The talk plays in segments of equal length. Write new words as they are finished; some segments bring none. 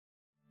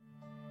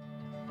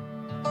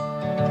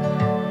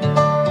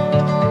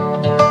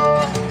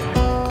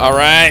All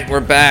right,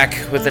 we're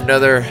back with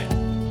another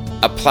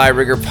Apply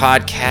Rigor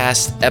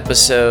podcast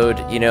episode.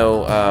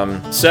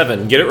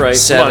 7. Get it right.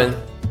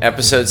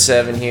 Episode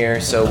 7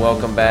 here. So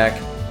welcome back.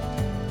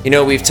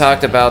 We've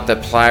talked about the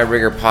Apply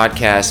Rigor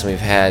podcast, and we've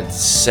had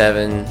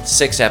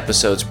 6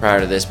 episodes prior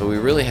to this, but we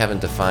really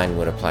haven't defined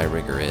what Apply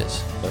Rigor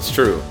is. That's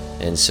true.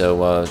 And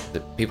so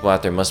the people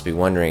out there must be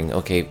wondering,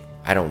 okay,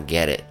 I don't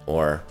get it,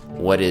 or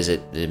what is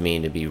it to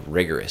mean to be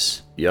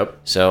rigorous?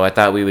 Yep. So I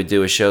thought we would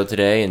do a show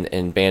today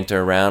and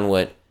banter around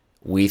what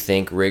we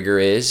think rigor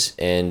is,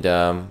 and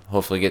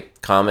hopefully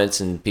get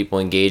comments and people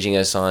engaging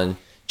us on,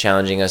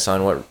 challenging us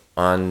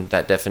on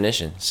that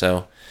definition.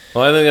 So,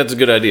 well, I think that's a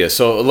good idea.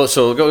 So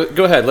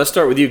go ahead. Let's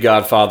start with you,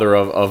 Godfather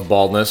of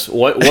baldness.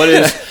 What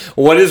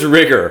is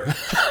rigor?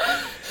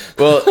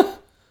 Well,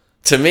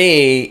 to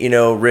me,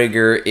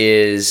 rigor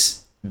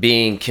is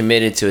being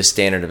committed to a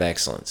standard of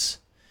excellence,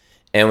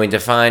 and we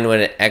define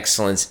what an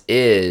excellence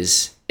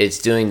is. It's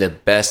doing the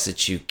best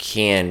that you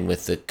can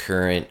with the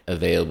current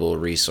available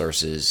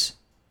resources,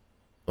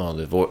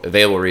 the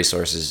available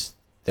resources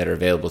that are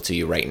available to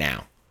you right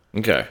now.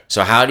 Okay.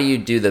 So how do you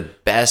do the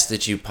best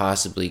that you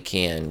possibly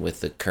can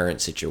with the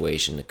current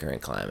situation, the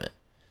current climate?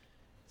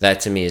 That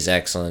to me is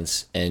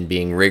excellence, and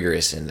being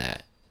rigorous in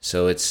that.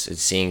 So it's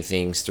seeing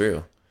things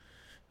through.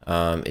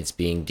 It's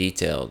being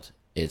detailed.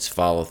 It's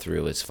follow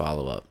through. It's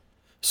follow up.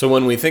 So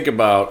when we think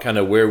about kind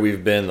of where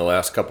we've been the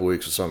last couple of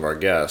weeks with some of our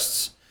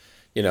guests,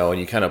 and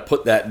you kind of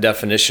put that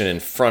definition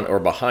in front or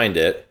behind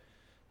it,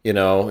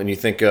 and you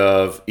think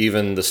of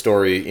even the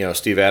story,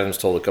 Steve Adams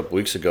told a couple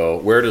weeks ago,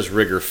 where does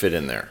rigor fit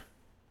in there?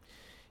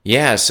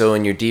 Yeah, so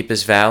in your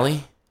deepest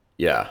valley?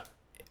 Yeah.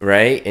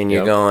 Right? And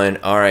you're going,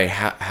 all right,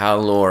 how,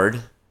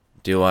 Lord,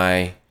 do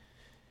I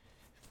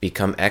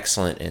become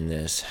excellent in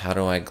this? How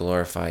do I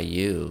glorify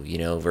you,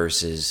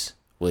 versus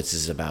what's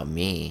this about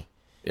me?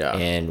 Yeah.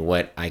 And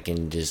what I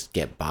can just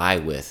get by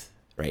with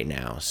right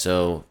now.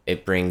 So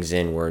it brings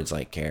in words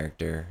like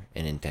character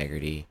and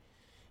integrity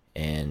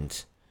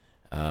and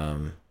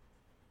understanding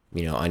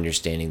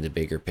the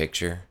bigger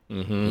picture.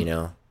 Mm-hmm.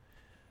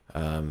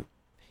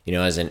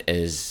 As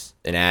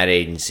an ad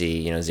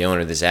agency, as the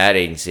owner of this ad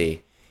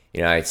agency,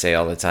 I'd say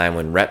all the time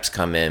when reps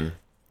come in,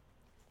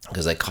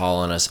 because they call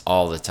on us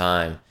all the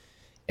time,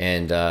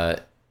 and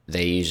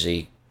they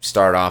usually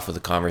start off with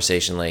a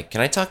conversation like,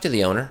 "Can I talk to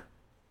the owner?"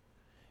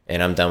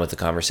 And I'm done with the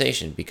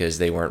conversation because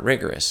they weren't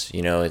rigorous.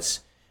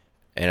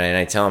 And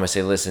I tell them, I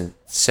say, listen,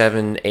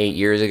 7-8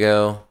 years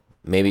ago,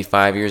 maybe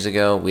 5 years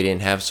ago, we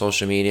didn't have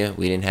social media.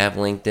 We didn't have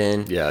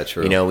LinkedIn. Yeah,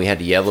 true. We had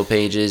the yellow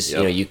pages.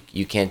 Yep.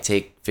 You can't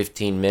take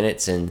 15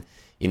 minutes and,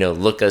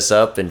 look us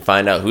up and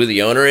find out who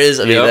the owner is.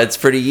 I mean, that's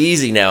pretty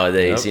easy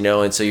nowadays,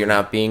 and so you're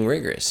not being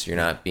rigorous. You're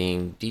not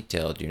being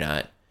detailed. You're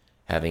not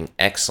having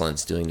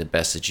excellence, doing the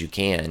best that you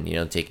can,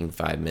 taking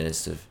 5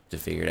 minutes to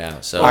figure it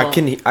out. So I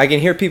can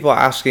hear people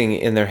asking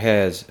in their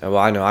heads, well,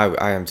 I know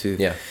I am too.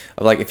 Yeah.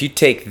 Like, if you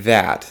take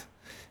that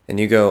and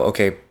you go,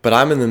 okay, but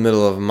I'm in the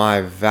middle of my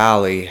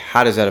valley,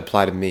 how does that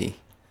apply to me?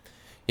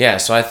 Yeah,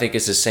 so I think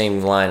it's the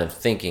same line of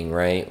thinking,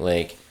 right?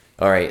 Like,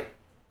 all right,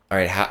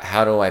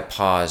 how do I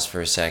pause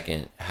for a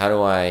second? How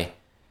do I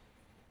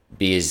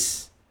be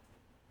as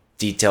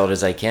detailed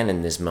as I can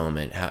in this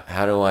moment?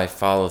 How do I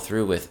follow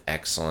through with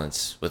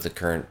excellence with the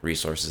current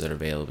resources that are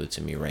available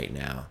to me right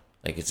now?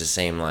 Like, it's the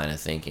same line of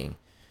thinking,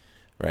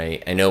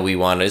 right? I know we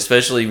want to,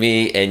 especially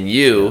me and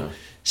you,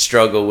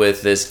 struggle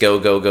with this go,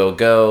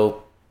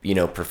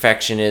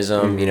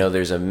 perfectionism. Mm-hmm.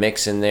 There's a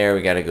mix in there.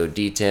 We got to go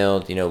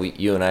detailed.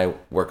 You and I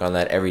work on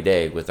that every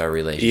day with our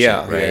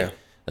relationship, right? Yeah.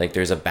 Like,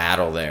 there's a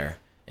battle there,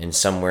 and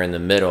somewhere in the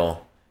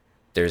middle,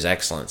 there's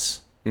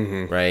excellence.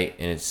 Mm-hmm. Right,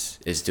 and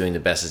it's doing the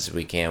best as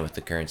we can with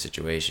the current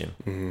situation.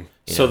 Mm-hmm.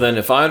 So then,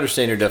 if I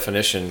understand your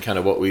definition, kind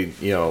of what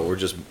we're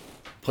just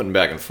putting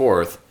back and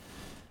forth.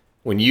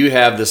 When you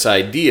have this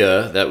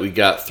idea that we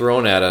got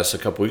thrown at us a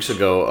couple weeks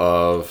ago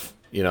of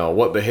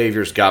what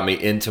behaviors got me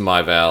into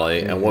my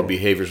valley and what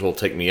behaviors will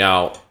take me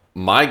out,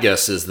 my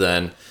guess is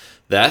then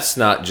that's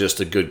not just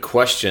a good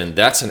question.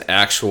 That's an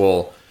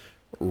actual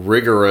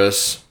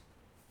rigorous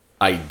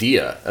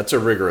idea. That's a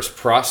rigorous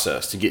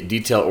process to get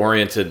detail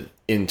oriented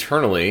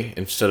internally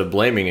instead of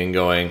blaming and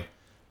going,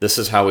 this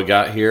is how we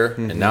got here,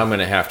 and now I'm going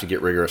to have to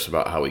get rigorous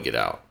about how we get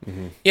out.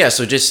 Mm-hmm. Yeah,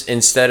 so just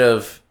instead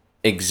of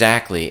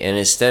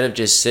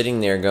just sitting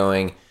there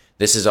going,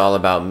 this is all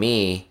about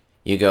me,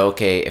 you go,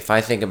 okay, if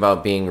I think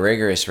about being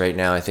rigorous right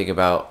now, I think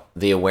about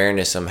the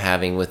awareness I'm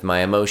having with my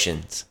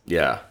emotions.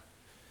 Yeah.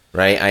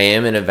 Right? I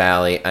am in a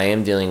valley. I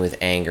am dealing with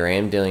anger. I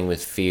am dealing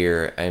with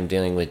fear. I am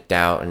dealing with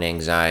doubt and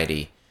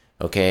anxiety.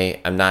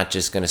 Okay? I'm not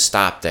just going to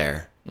stop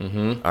there.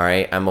 Mm-hmm. All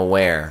right? I'm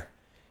aware.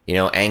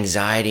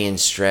 Anxiety and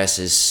stress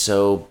is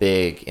so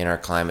big in our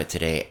climate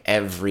today.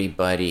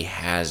 Everybody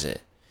has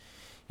it.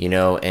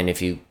 And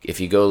if you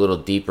go a little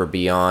deeper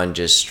beyond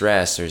just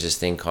stress, there's this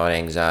thing called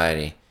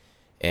anxiety.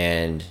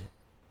 And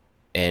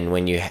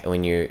when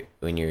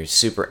you're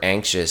super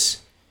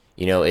anxious,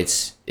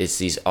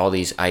 it's all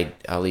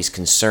these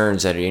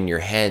concerns that are in your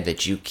head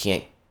that you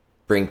can't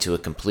bring to a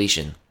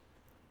completion.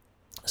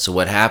 So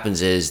what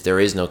happens is there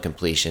is no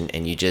completion,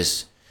 and you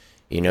just,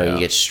 you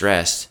get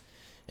stressed.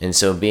 And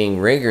so being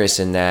rigorous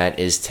in that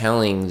is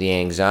telling the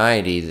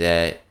anxiety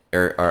that,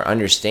 or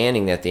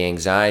understanding that the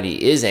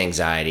anxiety is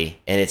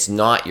anxiety and it's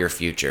not your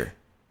future,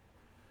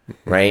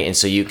 right? And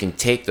so you can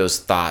take those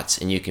thoughts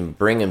and you can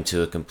bring them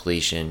to a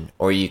completion,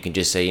 or you can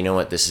just say, you know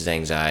what, this is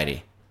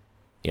anxiety.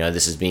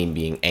 This is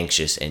being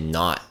anxious and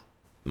not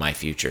my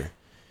future.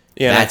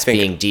 Yeah, that's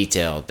being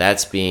detailed.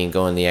 That's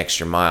going the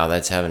extra mile.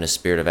 That's having a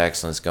spirit of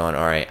excellence going,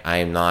 all right, I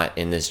am not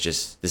in this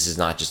this is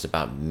not just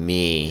about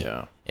me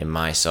and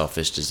my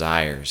selfish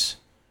desires,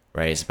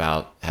 right? It's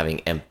about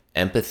having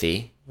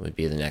empathy would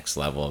be the next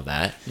lever of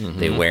that. Mm-hmm.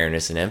 The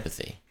awareness and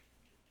empathy.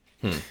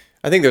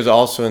 I think there's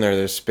also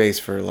there's space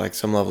for like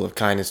some level of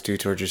kindness too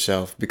towards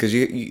yourself, because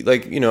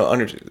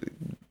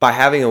by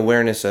having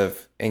awareness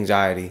of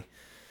anxiety,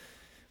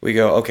 we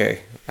go,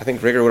 okay, I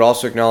think Rigor would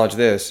also acknowledge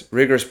this.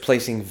 Rigor is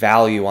placing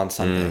value on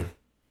something.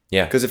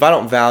 Yeah. Because if I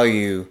don't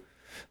value,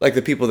 like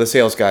the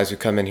sales guys who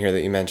come in here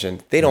that you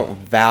mentioned, they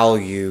don't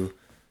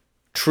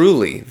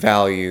truly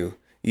value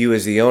you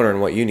as the owner and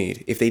what you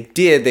need. If they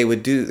did, they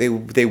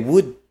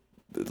would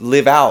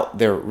live out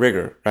their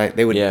rigor, right?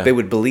 They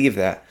would believe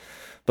that.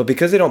 But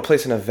because they don't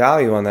place enough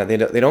value on that, they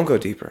don't go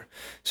deeper.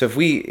 So if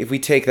we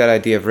take that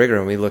idea of rigor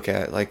and we look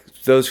at like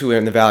those who are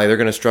in the valley, they're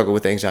going to struggle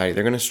with anxiety,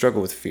 they're going to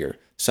struggle with fear,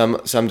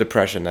 some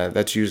depression.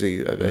 That's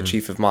usually a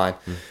chief of mine.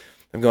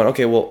 I'm going,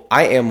 okay, well,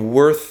 I am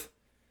worth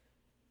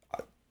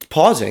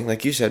pausing,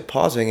 like you said,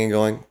 pausing and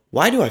going,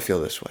 why do I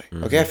feel this way?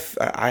 Okay,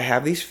 I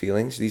have these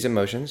feelings, these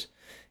emotions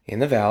in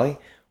the valley.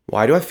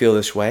 Why do I feel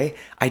this way?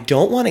 I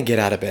don't want to get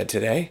out of bed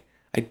today.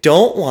 I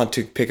don't want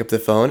to pick up the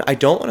phone. I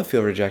don't want to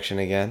feel rejection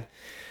again.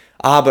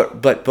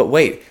 But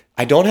wait,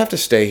 I don't have to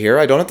stay here.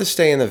 I don't have to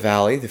stay in the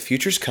valley. The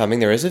future's coming.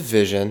 There is a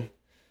vision.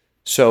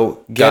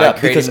 So get up,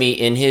 created me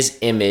in His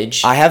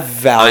image. I have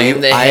value. I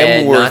am the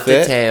head, am worth not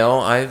the tail.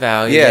 I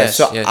value. Yeah. Yes,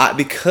 so yes.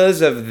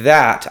 Because of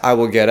that, I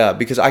will get up,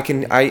 because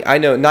I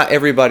know not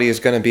everybody is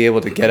going to be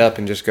able to get up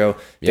and just go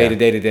day to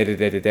day to day to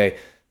day to day.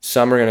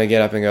 Some are going to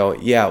get up and go,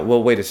 yeah,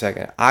 well, wait a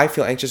second. I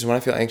feel anxious. And when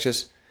I feel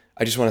anxious,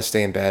 I just want to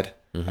stay in bed.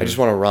 I just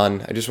want to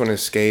run. I just want to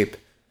escape.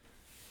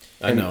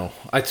 I know.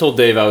 I told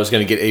Dave I was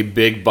going to get a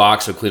big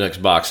box of Kleenex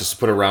boxes to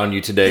put around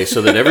you today,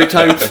 so that every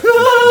time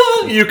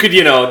you could,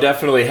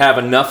 definitely have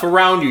enough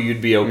around you,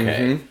 you'd be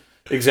okay.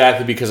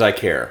 Exactly, because I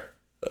care.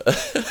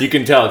 You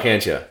can tell,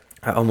 can't you?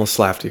 I almost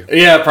slapped you.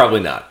 Yeah, probably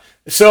not.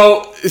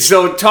 So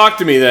talk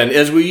to me then.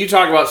 As you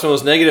talk about some of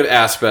those negative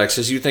aspects,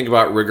 as you think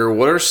about rigor,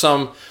 what are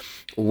some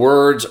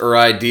words or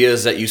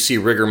ideas that you see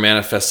rigor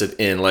manifested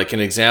in? Like an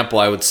example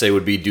I would say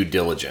would be due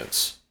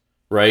diligence.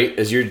 Right?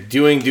 As you're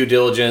doing due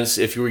diligence,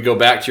 if you would go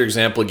back to your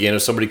example again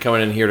of somebody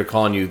coming in here to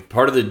call on you,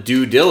 part of the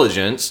due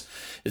diligence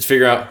is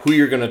figure out who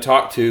you're going to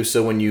talk to,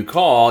 so when you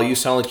call, you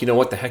sound like you know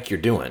what the heck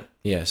you're doing.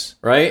 Yes.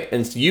 Right?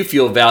 And you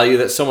feel value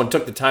that someone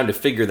took the time to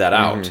figure that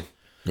out.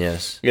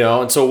 Yes.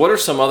 And so what are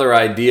some other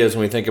ideas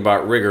when we think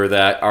about rigor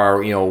that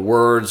are,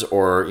 words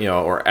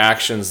or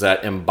actions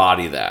that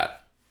embody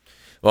that?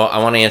 Well, I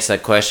want to answer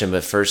that question,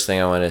 but first thing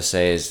I want to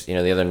say is,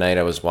 the other night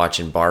I was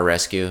watching Bar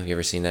Rescue. You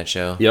ever seen that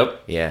show?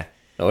 Yep. Yeah.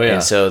 Oh, yeah.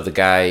 And so the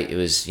guy, it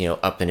was,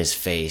 up in his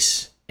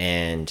face,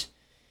 and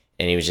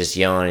he was just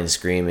yelling and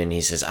screaming.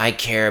 He says, I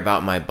care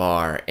about my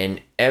bar.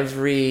 And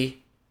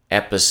every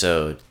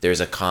episode,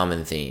 there's a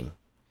common theme.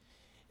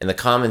 And the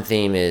common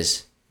theme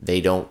is they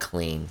don't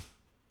clean.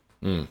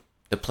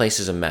 The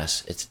place is a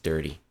mess. It's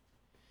dirty.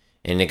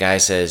 And the guy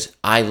says,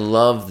 I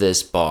love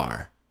this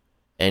bar.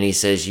 And he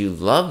says, you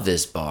love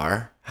this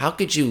bar? How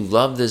could you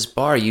love this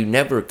bar? You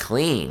never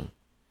clean.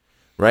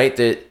 Right?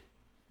 That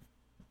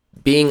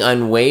being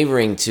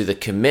unwavering to the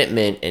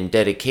commitment and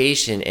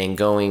dedication and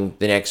going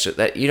the next,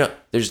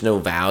 there's no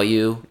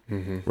value,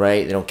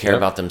 right? They don't care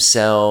about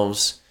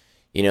themselves,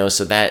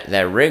 so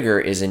that rigor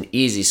is an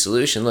easy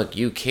solution. Look,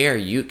 you care,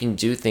 you can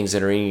do things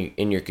that are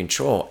in your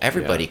control.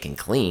 Everybody can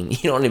clean. You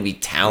don't want to be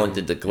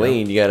talented to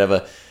clean. You got to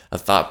have a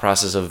thought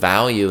process of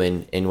value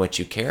in what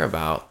you care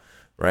about,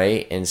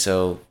 right? And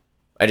so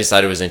I just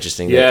thought it was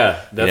interesting.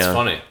 That's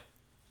funny.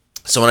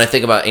 So when I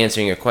think about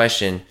answering your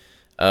question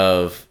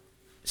of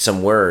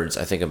some words,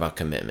 I think about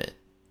commitment,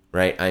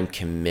 right? I'm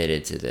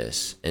committed to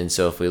this. And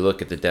so if we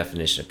look at the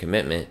definition of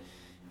commitment,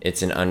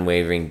 it's an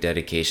unwavering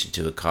dedication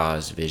to a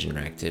cause, vision, or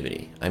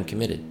activity. I'm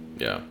committed.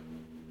 Yeah.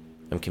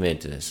 I'm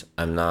committed to this.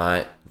 I'm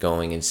not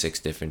going in 6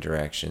 different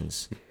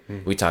directions.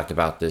 We talked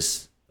about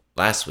this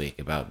last week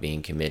about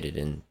being committed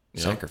and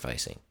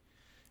sacrificing,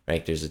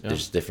 right? There's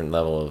a different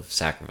level of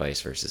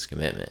sacrifice versus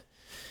commitment.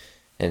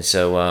 And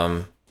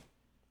so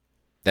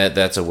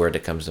that's a word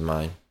that comes to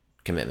mind,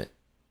 commitment.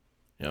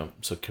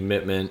 So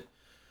commitment,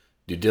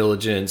 due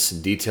diligence,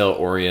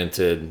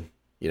 detail-oriented,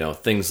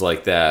 things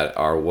like that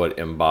are what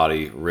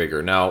embody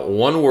rigor. Now,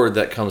 one word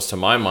that comes to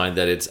my mind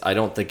that I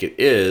don't think it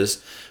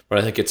is, but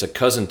I think it's a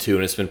cousin to,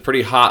 and it's been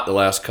pretty hot the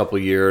last couple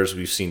of years.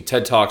 We've seen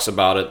TED Talks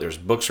about it. There's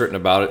books written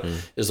about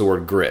it. Is the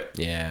word grit.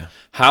 Yeah.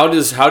 How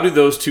do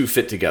those two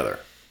fit together?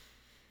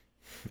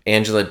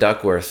 Angela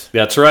Duckworth.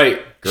 That's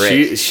right.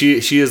 Grit.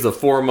 She is the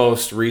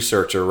foremost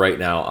researcher right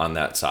now on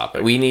that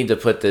topic. We need to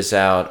put this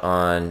out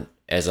on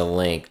as a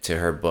link to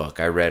her book.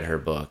 I read her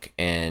book,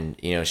 and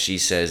she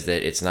says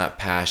that it's not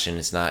passion,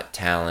 it's not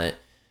talent,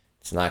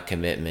 it's not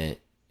commitment.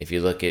 If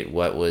you look at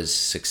what was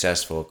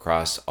successful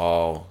across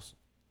all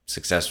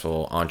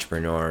successful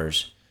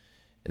entrepreneurs,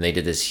 and they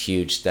did this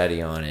huge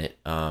study on it,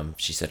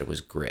 she said it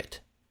was grit.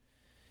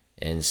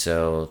 And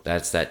so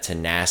that's that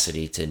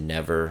tenacity to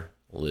never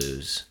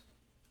lose,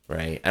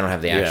 right? I don't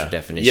have the actual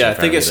definition. Yeah, I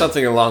think it's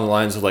something along the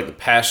lines of like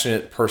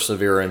passionate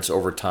perseverance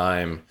over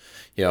time,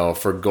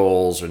 for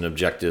goals and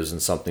objectives and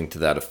something to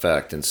that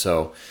effect. And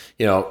so,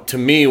 to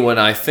me, when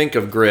I think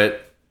of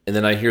grit and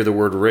then I hear the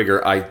word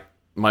rigor,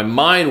 my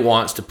mind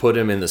wants to put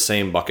them in the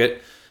same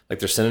bucket, like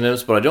they're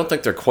synonyms, but I don't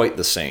think they're quite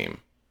the same.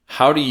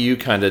 How do you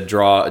kind of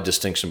draw a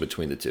distinction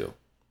between the two?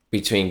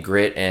 Between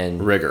grit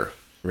and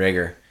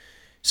rigor.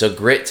 So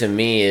grit to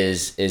me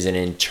is an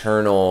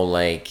internal,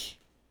 like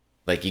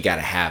you got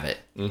to have it.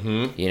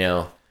 Mm-hmm.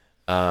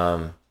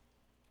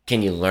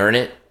 Can you learn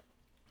it?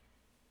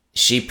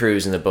 She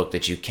proves in the book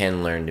that you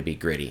can learn to be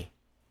gritty.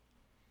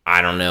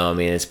 I don't know. I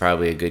mean, it's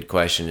probably a good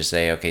question to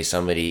say, okay,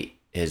 somebody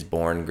is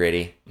born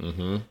gritty.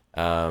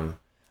 Mm-hmm.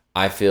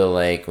 I feel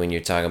like when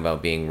you're talking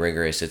about being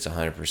rigorous, it's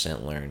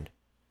 100% learned.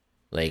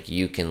 Like,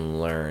 you can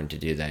learn to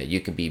do that. You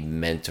can be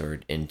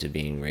mentored into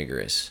being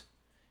rigorous.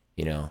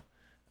 That's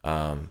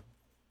my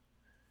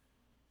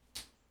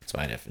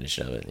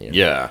definition of it.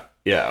 Yeah.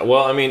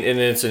 Well, I mean, and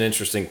it's an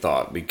interesting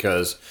thought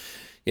because,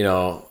 in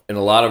a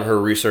lot of her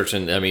research,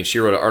 and I mean, she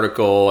wrote an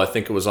article, I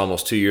think it was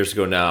almost 2 years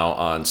ago now,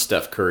 on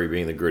Steph Curry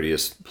being the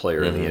grittiest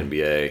player in the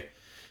NBA.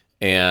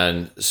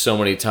 And so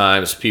many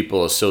times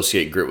people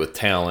associate grit with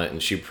talent,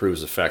 and she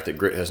proves the fact that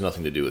grit has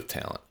nothing to do with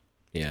talent.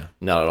 Yeah.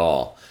 Not at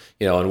all.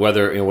 And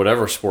whether,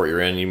 whatever sport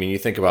you're in, you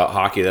think about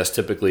hockey, that's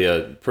typically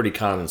a pretty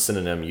common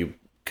synonym you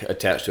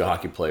attach to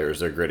hockey players.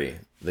 They're gritty.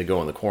 They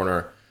go in the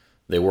corner,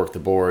 they work the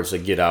boards, they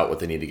get out what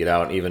they need to get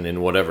out. And even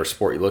in whatever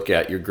sport you look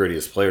at, your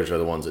grittiest players are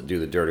the ones that do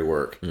the dirty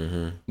work.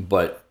 Mm-hmm.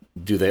 But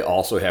do they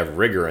also have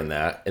rigor in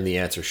that? And the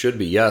answer should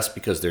be yes,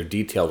 because they're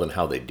detailed in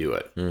how they do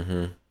it.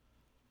 Mm-hmm.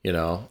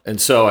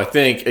 And so I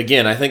think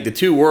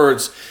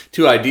the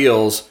two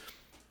ideals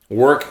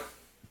work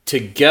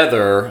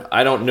together.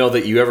 I don't know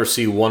that you ever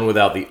see one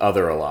without the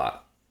other a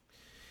lot.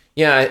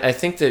 Yeah, I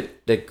think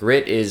that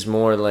grit is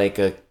more like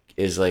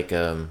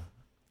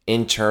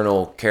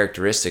internal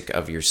characteristic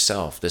of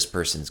yourself. This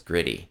person's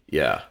gritty.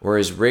 Yeah.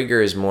 Whereas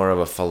rigor is more of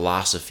a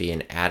philosophy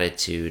and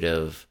attitude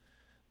of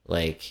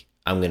like,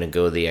 I'm going to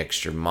go the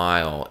extra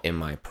mile in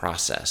my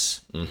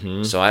process.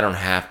 Mm-hmm. So I don't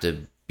have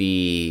to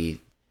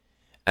be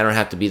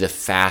the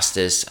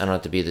fastest. I don't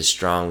have to be the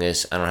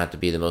strongest. I don't have to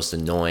be the most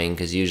annoying,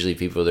 because usually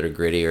people that are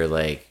gritty are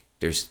like,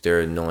 they're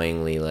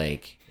annoyingly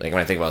like when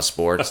I think about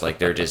sports, like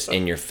they're just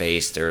in your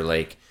face. They're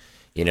like,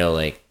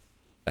 like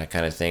that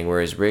kind of thing.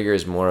 Whereas rigor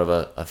is more of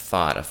a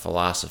thought, a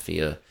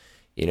philosophy, a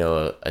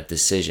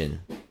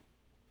decision,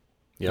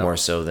 more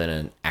so than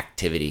an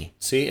activity.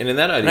 See, and in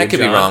that idea, and I could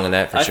be wrong in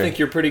that for sure. I think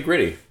you're pretty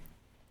gritty.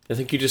 I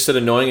think you just said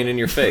annoying and in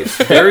your face.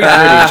 Very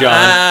gritty,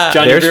 John.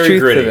 John, there's you're very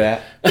truth gritty. to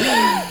that.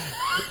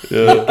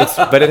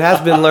 But it has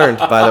been learned,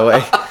 by the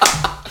way.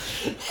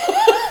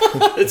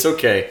 It's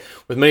okay.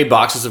 With many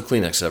boxes of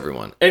Kleenex,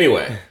 everyone.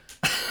 Anyway.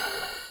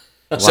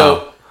 Wow.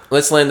 So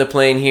let's land the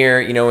plane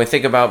here. When we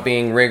think about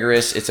being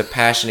rigorous, it's a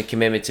passionate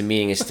commitment to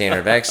meeting a standard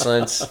of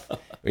excellence.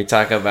 We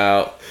talk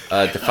about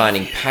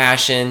defining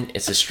passion.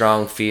 It's a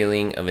strong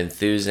feeling of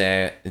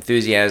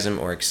enthusiasm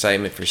or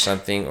excitement for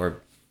something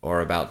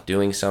or about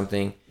doing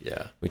something.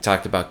 Yeah. We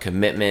talked about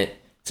commitment.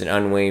 It's an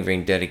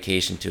unwavering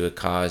dedication to a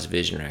cause,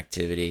 vision, or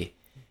activity.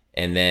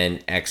 And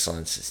then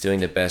excellence. It's doing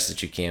the best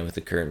that you can with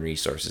the current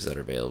resources that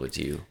are available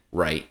to you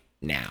right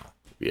now.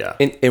 Yeah.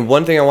 And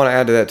one thing I want to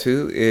add to that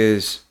too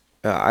is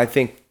I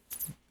think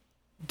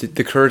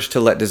the courage to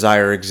let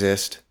desire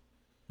exist.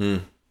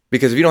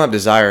 Because if you don't have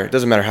desire, it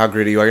doesn't matter how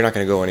gritty you are, you're not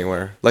going to go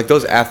anywhere. Like,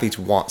 those athletes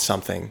want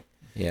something.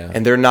 Yeah.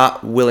 And they're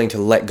not willing to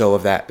let go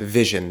of that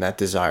vision, that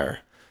desire.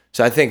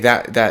 So I think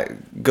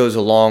that goes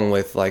along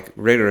with, like,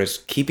 rigor is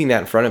keeping that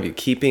in front of you,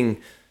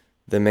 keeping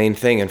the main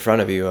thing in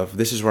front of you of,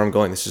 this is where I'm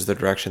going, this is the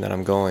direction that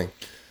I'm going.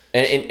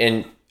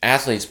 And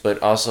athletes,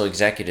 but also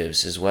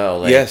executives as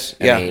well. Like, yes.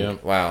 I mean,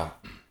 wow.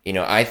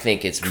 I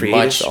think it's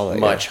Creatives,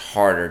 much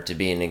harder to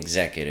be an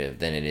executive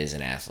than it is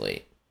an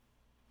athlete.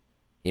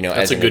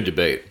 That's a good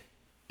debate.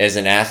 As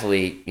an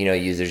athlete,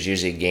 there's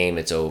usually a game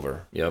that's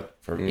over. Yep.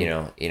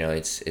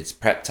 It's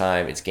prep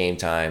time, it's game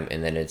time,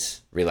 and then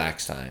it's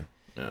relax time.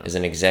 Yeah. As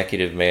an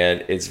executive,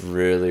 man, it's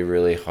really,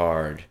 really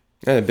hard.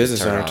 And a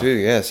business owner too,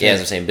 yes. Yeah,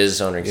 as I'm saying,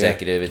 business owner,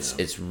 executive,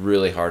 it's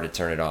really hard to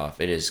turn it off.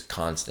 It is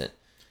constant.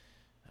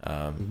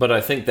 But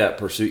I think that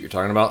pursuit you're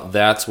talking about,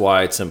 that's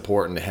why it's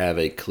important to have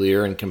a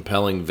clear and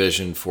compelling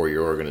vision for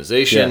your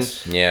organization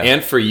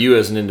and for you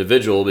as an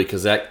individual,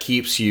 because that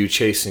keeps you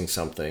chasing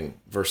something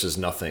versus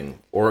nothing,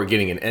 or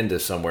getting an end to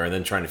somewhere and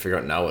then trying to figure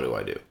out, now what do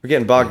I do? We're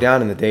getting bogged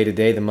down in the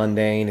day-to-day, the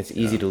mundane. It's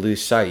easy to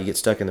lose sight. You get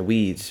stuck in the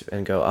weeds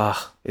and go,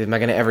 am I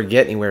going to ever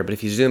get anywhere? But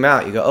if you zoom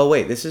out, you go, oh,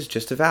 wait, this is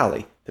just a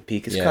valley. The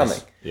peak is coming.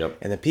 Yep.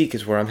 And the peak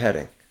is where I'm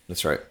heading.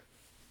 That's right.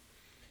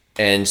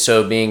 And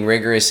so being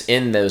rigorous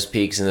in those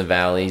peaks and the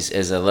valleys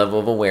is a level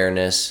of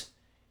awareness.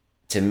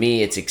 To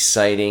me, it's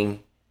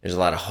exciting. There's a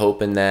lot of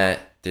hope in that.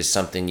 There's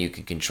something you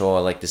can control. I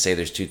like to say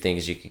there's two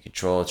things you can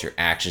control. It's your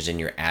actions and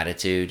your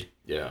attitude.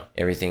 Yeah.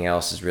 Everything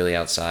else is really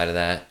outside of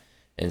that.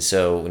 And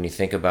so when you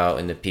think about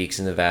in the peaks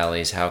and the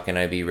valleys, how can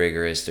I be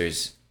rigorous?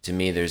 There's a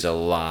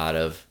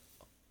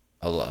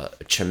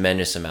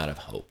tremendous amount of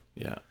hope.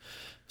 Yeah.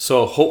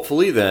 So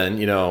hopefully then,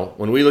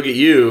 when we look at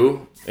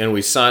you and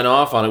we sign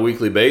off on a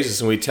weekly basis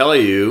and we tell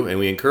you and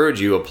we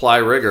encourage you, apply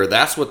rigor,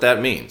 that's what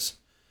that means.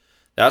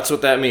 That's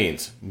what that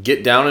means.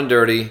 Get down and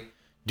dirty,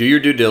 do your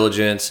due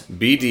diligence,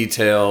 be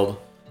detailed.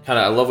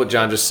 I love what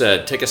John just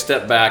said. Take a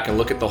step back and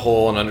look at the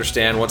whole and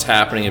understand what's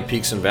happening in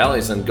peaks and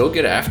valleys, and go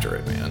get after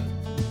it, man.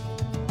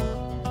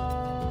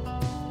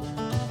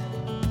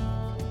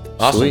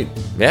 Awesome. Sweet.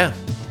 Yeah.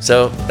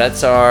 So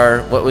that's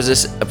what was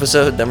this,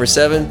 episode number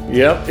 7?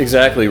 Yep,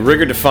 exactly.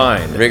 Rigor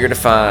defined. Rigor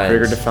defined.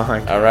 Rigor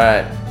defined. All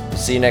right.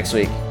 See you next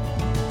week.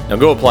 Now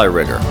go apply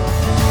rigor.